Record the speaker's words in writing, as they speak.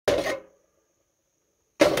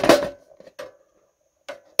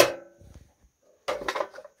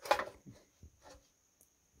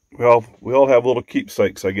well, we all have little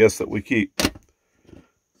keepsakes, I guess, that we keep.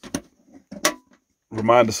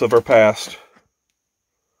 Remind us of our past.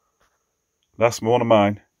 That's one of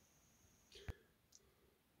mine.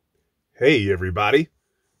 Hey everybody,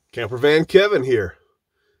 Campervan Kevin here.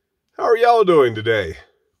 How are y'all doing today?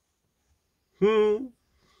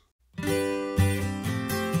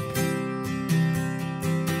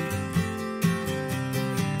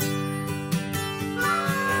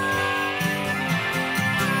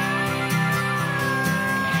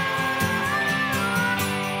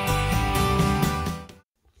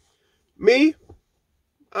 Me?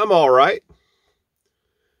 I'm all right.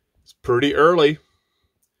 It's pretty early.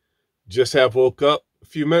 Just have woke up a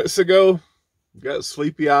few minutes ago. Got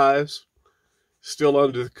sleepy eyes. Still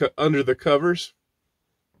under the covers.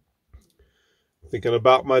 Thinking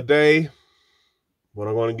about my day. What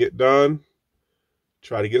I want to get done.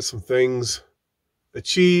 Try to get some things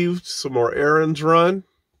achieved. Some more errands run.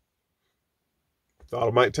 Thought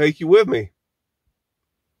I might take you with me.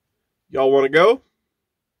 Y'all want to go?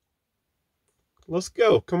 Let's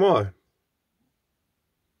go. Come on.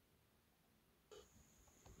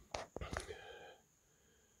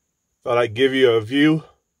 Thought I'd give you a view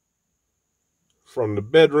from the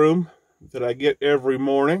bedroom that I get every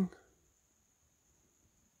morning.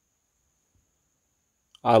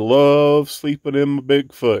 I love sleeping in my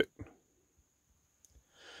Bigfoot.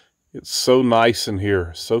 It's so nice in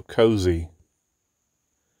here, so cozy.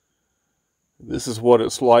 This is what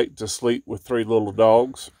it's like to sleep with 3 little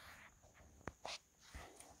dogs.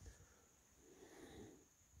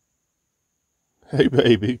 Hey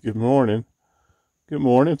baby, good morning. Good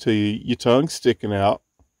morning to you. Your tongue's sticking out.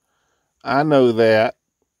 I know that.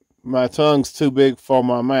 My tongue's too big for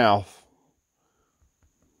my mouth.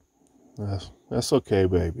 That's okay,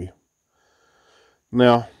 baby.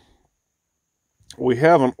 Now, we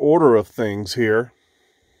have an order of things here.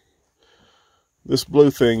 This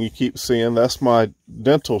blue thing you keep seeing, that's my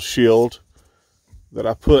dental shield that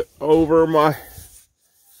I put over my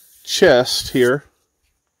chest here.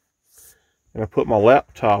 And I put my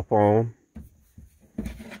laptop on.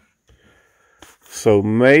 So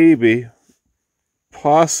maybe,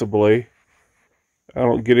 possibly, I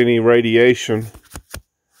don't get any radiation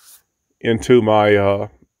into my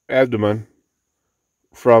abdomen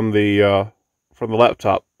from the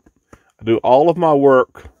laptop. I do all of my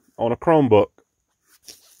work on a Chromebook.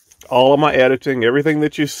 All of my editing, everything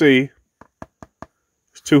that you see,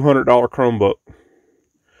 is $200 Chromebook.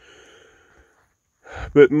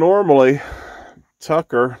 But normally,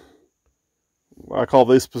 Tucker, I call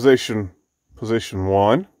this position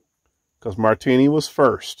 1, because Martini was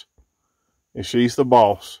first, and she's the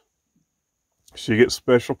boss. She gets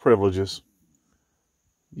special privileges.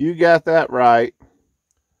 You got that right.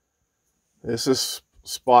 This is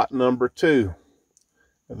spot number 2.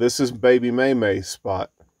 This is baby MaeMae's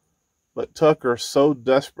spot. But Tucker so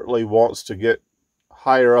desperately wants to get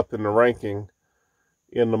higher up in the ranking.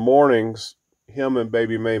 In the mornings, him and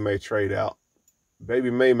baby MaeMae trade out.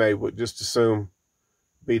 Baby MaeMae would just assume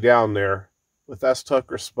be down there. But that's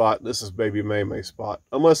Tucker's spot. This is baby MaeMae's spot.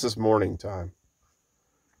 Unless it's morning time.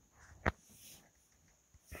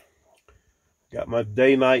 Got my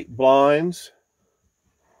day-night blinds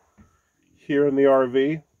here in the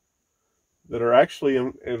RV that are actually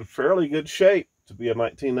in fairly good shape to be a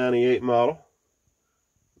 1998 model.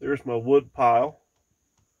 There's my wood pile.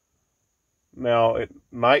 Now, at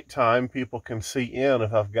nighttime, people can see in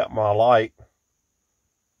if I've got my light.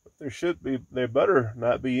 But there better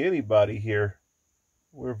not be anybody here.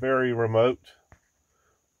 We're very remote.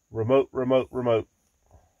 Remote. One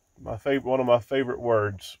of my favorite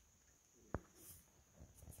words.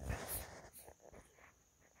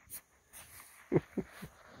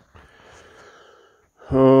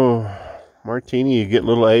 Oh, Martini, you're getting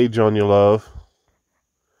a little age on you, love.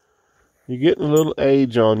 You're getting a little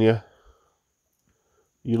age on you.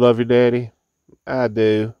 You love your daddy? I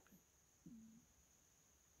do.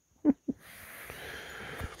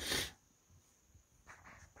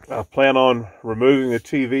 I plan on removing the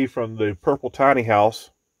TV from the purple tiny house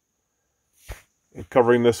and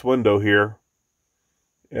covering this window here.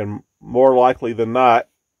 And more likely than not,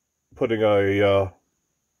 putting a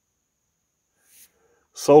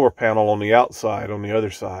solar panel on the outside, on the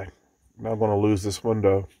other side. I'm not going to lose this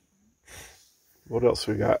window. What else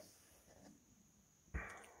we got?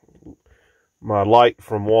 My light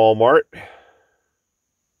from Walmart.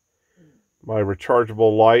 My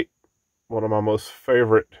rechargeable light. One of my most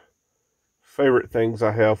favorite things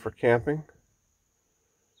I have for camping.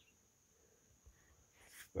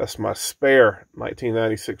 That's my spare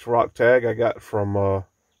 1996 rock tag I got from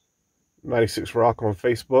 96 Rock on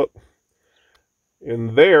Facebook.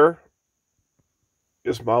 And there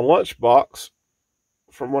is my lunchbox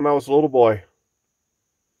from when I was a little boy.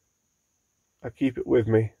 I keep it with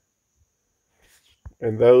me.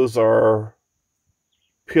 And those are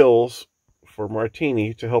pills for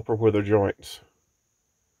Martini to help her with her joints.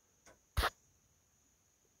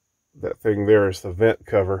 That thing there is the vent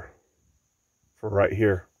cover for right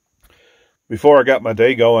here. Before I got my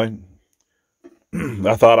day going,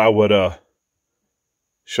 I thought I would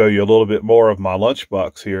show you a little bit more of my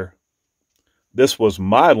lunchbox here. This was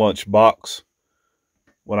my lunchbox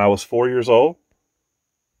when I was 4 years old.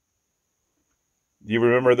 Do you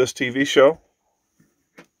remember this TV show?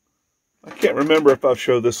 I can't remember if I've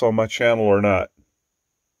showed this on my channel or not.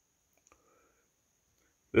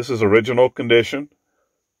 This is original condition.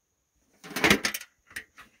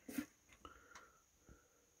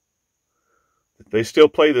 They still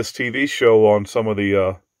play this TV show on some of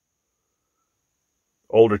the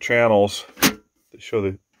older channels that show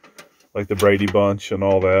the, like the Brady Bunch and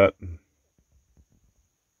all that.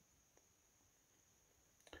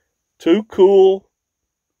 Too cool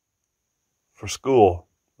for school.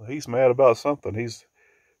 He's mad about something. He's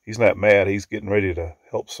not mad. He's getting ready to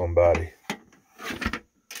help somebody.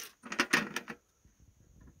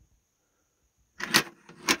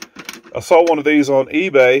 I saw one of these on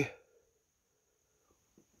eBay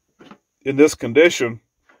in this condition.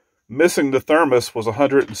 Missing the thermos was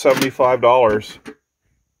 $175.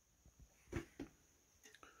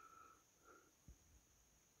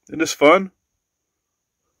 Isn't this fun?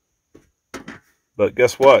 But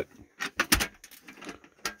guess what?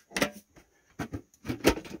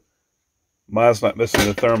 Mine's not missing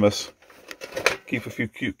the thermos. Keep a few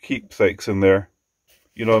cute keepsakes in there.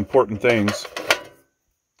 You know, important things.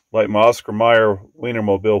 Like my Oscar Mayer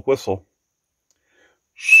Wienermobile whistle.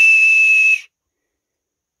 Shh.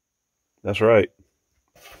 That's right.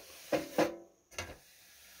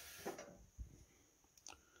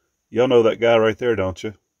 Y'all know that guy right there, don't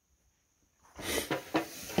you?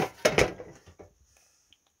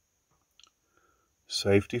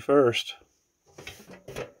 Safety first.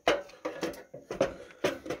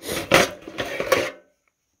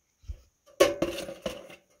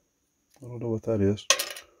 I don't know what that is.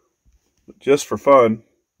 But just for fun,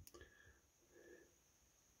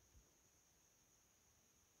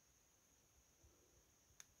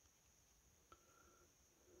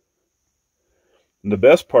 and the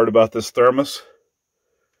best part about this thermos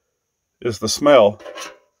is the smell.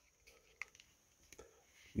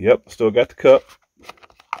 Yep, still got the cup.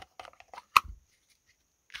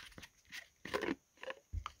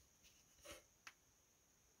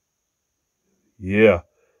 Yeah.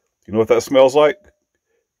 You know what that smells like?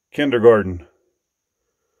 Kindergarten.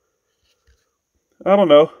 I don't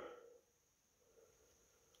know.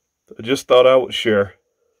 I just thought I would share.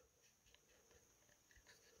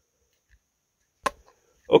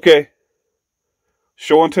 Okay.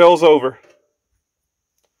 Show and tell's over.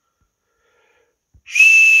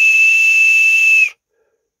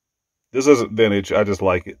 This isn't vintage. I just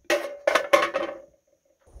like it.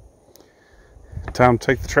 Time to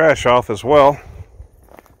take the trash off as well.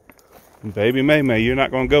 Baby MaeMae, you're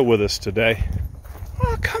not going to go with us today.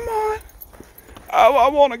 Oh, come on. I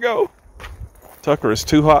want to go. Tucker, it's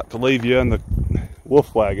too hot to leave you in the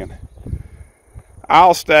wolf wagon.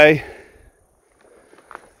 I'll stay.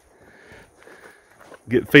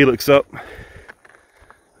 Get Felix up.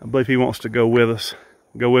 I believe he wants to go with us.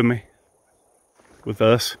 Go with me. With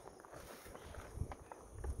us.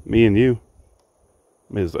 Me and you.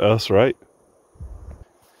 It's us, right?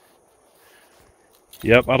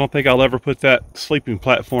 Yep, I don't think I'll ever put that sleeping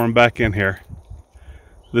platform back in here.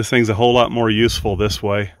 This thing's a whole lot more useful this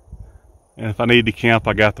way. And if I need to camp,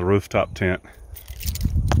 I got the rooftop tent.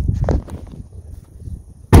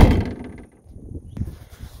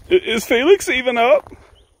 Is Felix even up?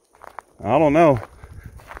 I don't know.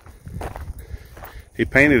 He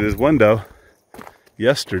painted his window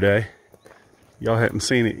yesterday. Y'all hadn't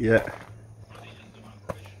seen it yet.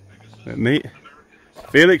 Isn't that neat?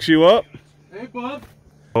 Felix, you up? Hey, bud.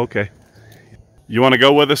 Okay. You want to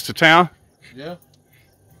go with us to town? Yeah.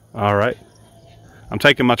 All right. I'm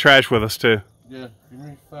taking my trash with us too. Yeah, give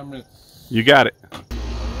me 5 minutes. You got it. All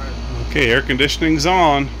right. Okay, air conditioning's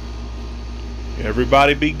on.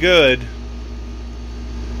 Everybody be good.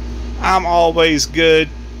 I'm always good,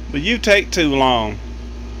 but you take too long.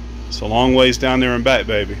 It's a long ways down there and back,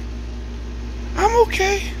 baby. I'm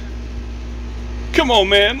okay. Come on,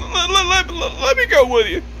 man. Let me go with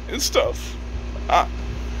you and stuff.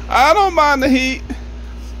 I don't mind the heat.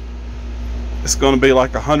 It's going to be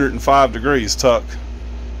like 105 degrees, Tuck.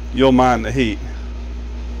 You'll mind the heat.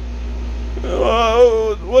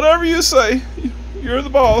 Whatever you say. You're the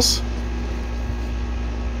boss.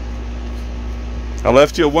 I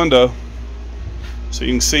left you a window so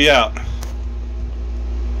you can see out.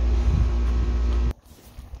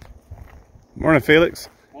 Morning, Felix.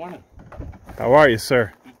 Morning. How are you,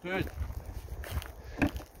 sir? Good.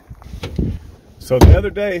 So the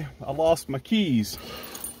other day, I lost my keys.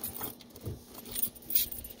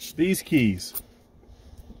 These keys.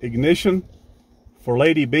 Ignition for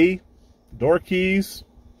Lady B, door keys,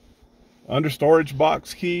 under storage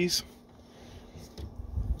box keys.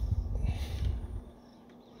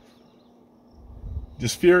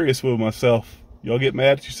 Just furious with myself. Y'all get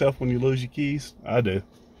mad at yourself when you lose your keys? I do.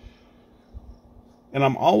 And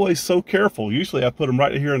I'm always so careful. Usually I put them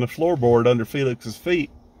right here in the floorboard under Felix's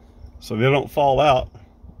feet so they don't fall out.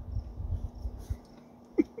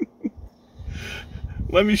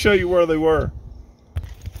 Let me show you where they were.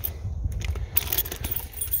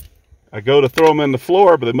 I go to throw them in the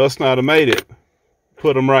floor, but they must not have made it.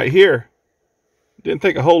 Put them right here. Didn't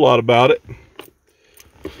think a whole lot about it.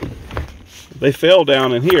 They fell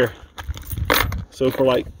down in here. So for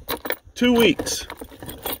like 2 weeks,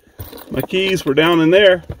 my keys were down in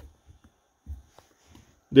there.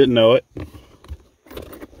 Didn't know it.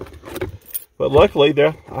 But luckily,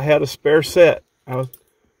 there I had a spare set. I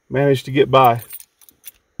managed to get by.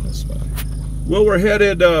 Well, we're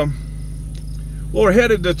headed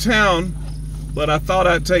to town, but I thought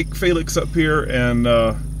I'd take Felix up here and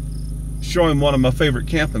show him one of my favorite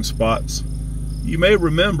camping spots. You may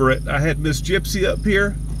remember it. I had Miss Gypsy up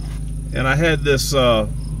here, and I had this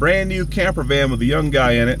brand new camper van with a young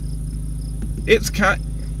guy in it.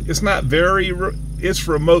 It's not very, it's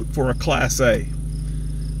remote for a Class A.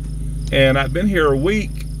 And I've been here a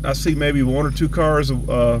week. I see maybe 1 or 2 cars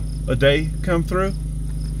a day come through.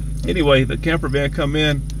 Anyway, the camper van come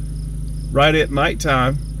in right at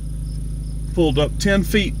nighttime, pulled up 10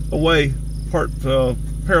 feet away,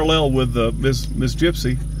 parallel with Miss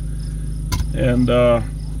Gypsy. And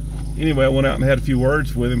anyway, I went out and had a few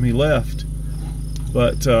words with him. He left.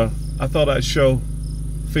 But I thought I'd show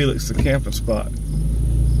Felix the camping spot.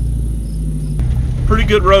 Pretty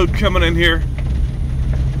good road coming in here.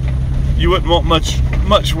 You wouldn't want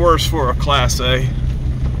much worse for a Class A.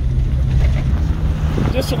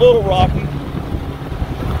 Just a little rocky.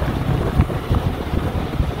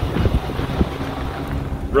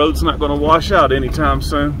 Road's not going to wash out anytime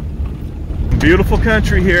soon. Beautiful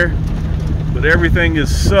country here, but everything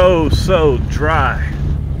is so dry.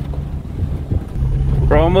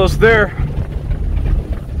 We're almost there.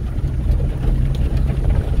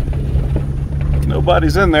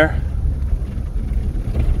 Nobody's in there.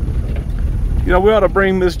 You know, we ought to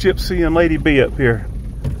bring Miss Gypsy and Lady B up here.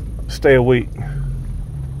 Stay a week.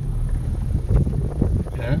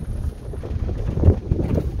 Okay.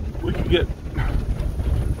 We could get...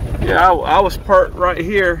 Yeah, I was parked right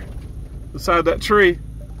here beside that tree,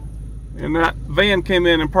 and that van came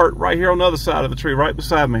in and parked right here on the other side of the tree, right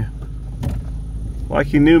beside me. Like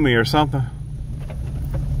he knew me or something.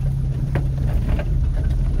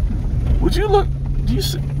 Would you look? Do you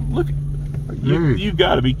see? Look? You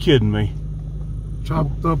got to be kidding me.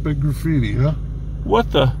 Chopped up in graffiti, huh?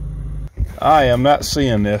 What the? I am not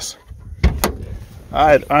seeing this.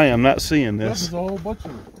 I am not seeing this. There's a whole bunch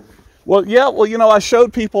of them. Well, yeah, well, you know, I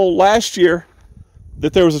showed people last year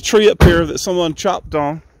that there was a tree up here that someone chopped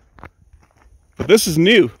on. But this is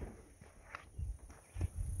new.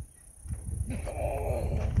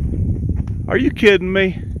 Are you kidding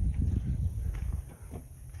me?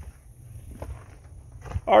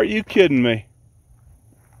 Are you kidding me?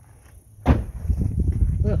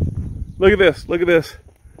 Yeah. Look at this, look at this.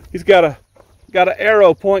 He's got an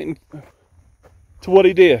arrow pointing to what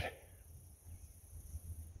he did.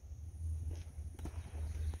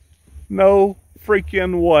 No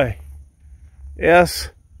freaking way.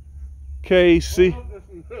 SKC. Oh,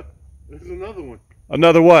 there's another one.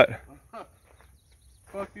 Another what?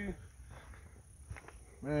 Fuck you.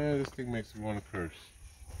 Man, this thing makes me want to curse.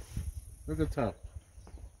 Look at the top.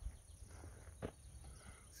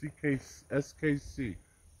 SKC.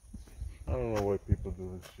 I don't know why people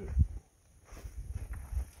do this shit.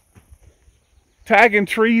 Tagging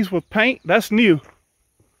trees with paint? That's new.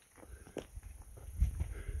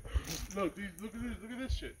 No, dude, look at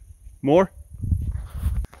this shit. More?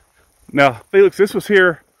 Now, Felix, this was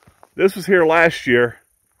here last year,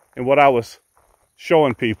 and what I was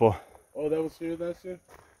showing people. Oh, that was here last year?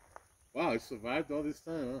 Wow, it survived all this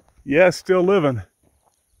time, huh? Yeah, it's still living.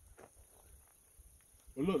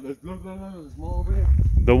 But look, there's more over here.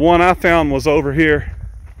 The one I found was over here.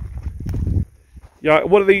 Yeah,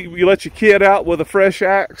 what do you let your kid out with a fresh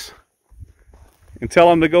axe and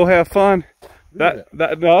tell him to go have fun? No,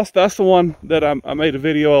 that's the one that I made a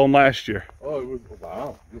video on last year. Oh, it was,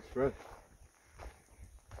 wow, good fresh.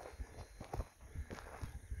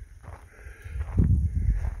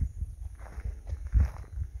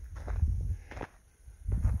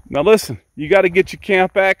 Now listen, you got to get your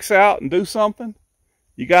camp axe out and do something.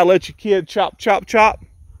 You got to let your kid chop, chop, chop.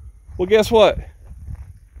 Well, guess what?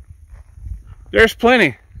 There's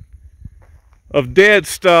plenty of dead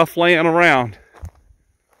stuff laying around.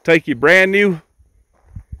 Take your brand new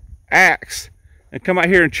axe and come out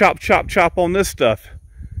here and chop, chop, chop on this stuff.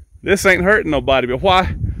 This ain't hurting nobody, but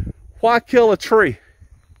why kill a tree?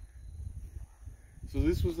 So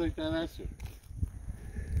this was like that last year?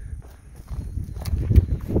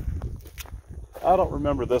 I don't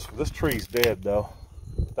remember this one. This tree's dead though.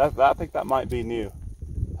 I think that might be new.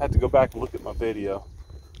 I had to go back and look at my video.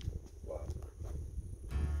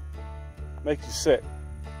 Makes you sick.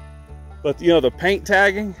 But you know the paint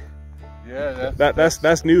tagging? Yeah,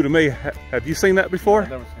 that's new to me. Have you seen that before? I've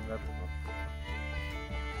never seen that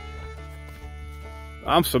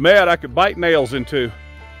before. I'm so mad I could bite nails into.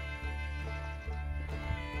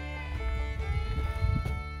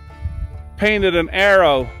 Painted an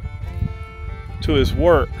arrow to his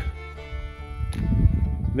work.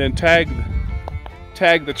 Then tagged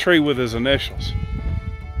the tree with his initials.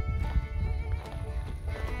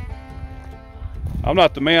 I'm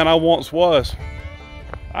not the man I once was.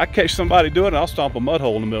 I catch somebody doing it, I'll stomp a mud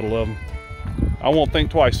hole in the middle of them. I won't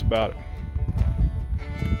think twice about it.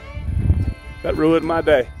 That ruined my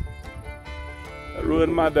day. That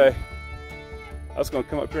ruined my day. I was gonna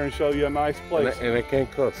come up here and show you a nice place. And I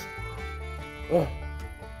can't cuss. Oh.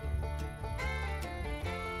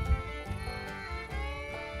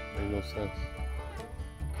 Made no sense.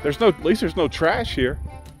 At least there's no trash here.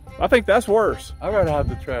 I think that's worse. I'd rather have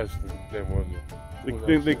the trash than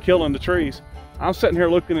Than killing the trees. I'm sitting here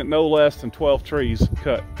looking at no less than 12 trees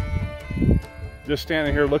cut. Just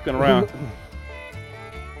standing here looking around.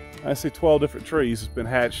 I see 12 different trees that's been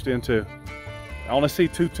hatched into. I only see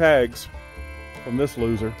 2 tags from this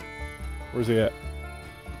loser. Where's he at?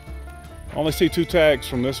 I only see 2 tags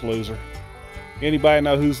from this loser. Anybody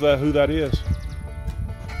know who that is?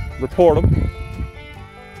 Report them.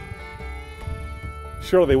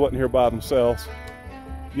 Surely they wasn't here by themselves.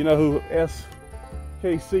 You know who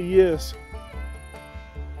SKC is?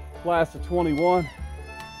 Class of 21.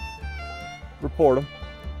 Report them.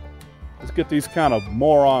 Let's get these kind of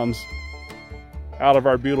morons out of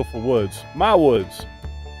our beautiful woods. My woods.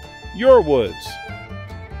 Your woods.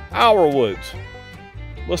 Our woods.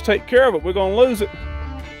 Let's take care of it. We're going to lose it.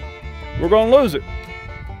 We're going to lose it.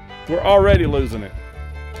 We're already losing it.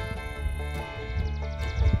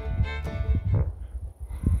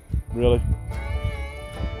 Really?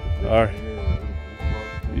 All right.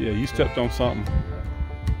 Yeah, you stepped on something.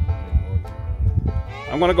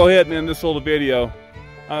 I'm going to go ahead and end this little video.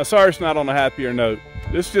 Sorry it's not on a happier note.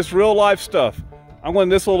 This is just real life stuff. I'm going to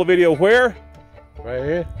end this little video where? Right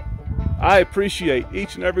here. I appreciate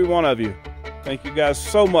each and every one of you. Thank you guys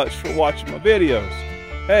so much for watching my videos.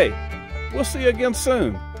 Hey, we'll see you again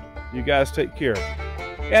soon. You guys take care.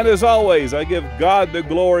 And as always, I give God the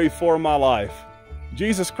glory for my life.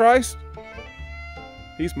 Jesus Christ,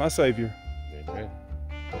 He's my Savior. Amen.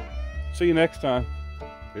 See you next time.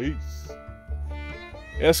 Peace.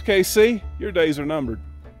 SKC, your days are numbered.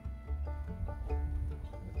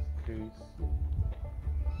 Peace.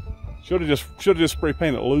 Should have just spray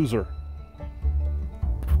painted loser.